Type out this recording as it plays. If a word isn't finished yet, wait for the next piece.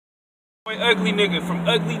Ugly nigga from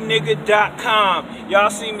uglynigga.com.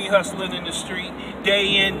 Y'all see me hustling in the street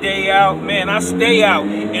day in, day out. Man, I stay out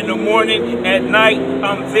in the morning, at night,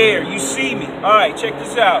 I'm there. You see me. Alright, check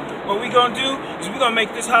this out. What we gonna do is we gonna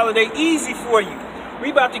make this holiday easy for you.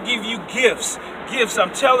 We about to give you gifts. Gifts,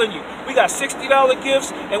 I'm telling you. We got $60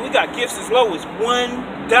 gifts and we got gifts as low as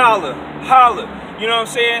 $1. Holla. You know what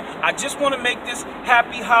I'm saying? I just want to make this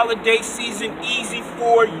happy holiday season easy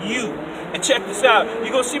for you. And check this out.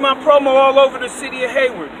 You're going to see my promo all over the city of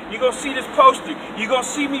Hayward. You're going to see this poster. You're going to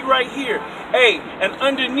see me right here. Hey, and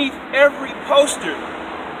underneath every poster,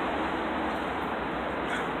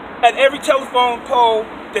 at every telephone pole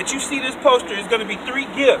that you see this poster is going to be 3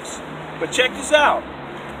 gifts. But check this out.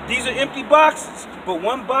 These are empty boxes, but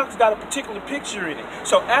one box got a particular picture in it.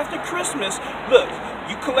 So after Christmas, look,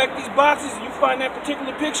 you collect these boxes and you find that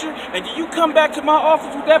particular picture, and then you come back to my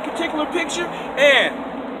office with that particular picture, and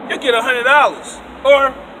you'll get $100.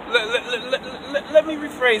 Or, let me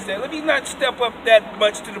rephrase that. Let me not step up that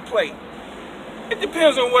much to the plate. It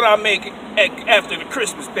depends on what I make after the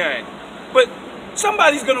Christmas thing. But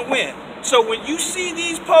somebody's going to win. So when you see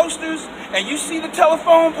these posters, and you see the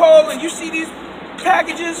telephone pole, and you see these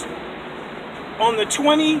packages on the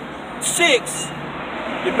 26th,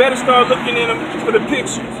 you better start looking in them for the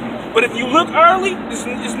pictures. But if you look early,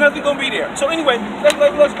 there's nothing gonna be there. So anyway,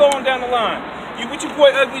 let's go on down the line. You with your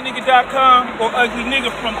boy uglynigga.com or ugly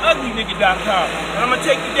nigga from uglynigga.com, and I'm gonna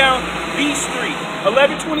take you down B Street,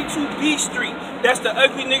 1122 B Street. That's the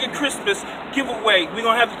Ugly Nigga Christmas giveaway. We're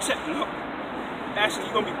gonna have to check. No, actually,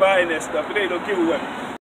 you're gonna be buying that stuff. It ain't no giveaway.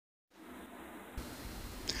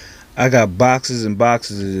 I got boxes and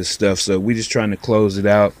boxes of this stuff, so we just trying to close it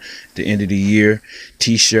out at the end of the year.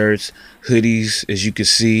 T-shirts, hoodies, as you can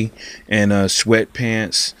see, and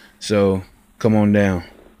sweatpants. So come on down.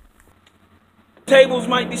 Tables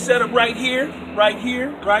might be set up right here, right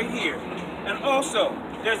here, right here. And also,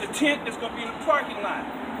 there's a tent that's going to be in the parking lot.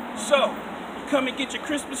 So, you come and get your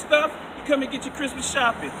Christmas stuff, you come and get your Christmas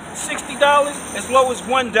shopping. $60 as low as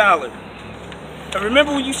 $1. And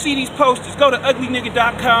remember, when you see these posters, go to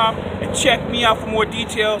uglynigga.com and check me out for more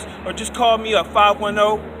details, or just call me up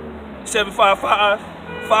 510-755-5518.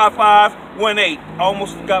 I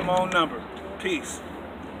almost forgot my own number. Peace.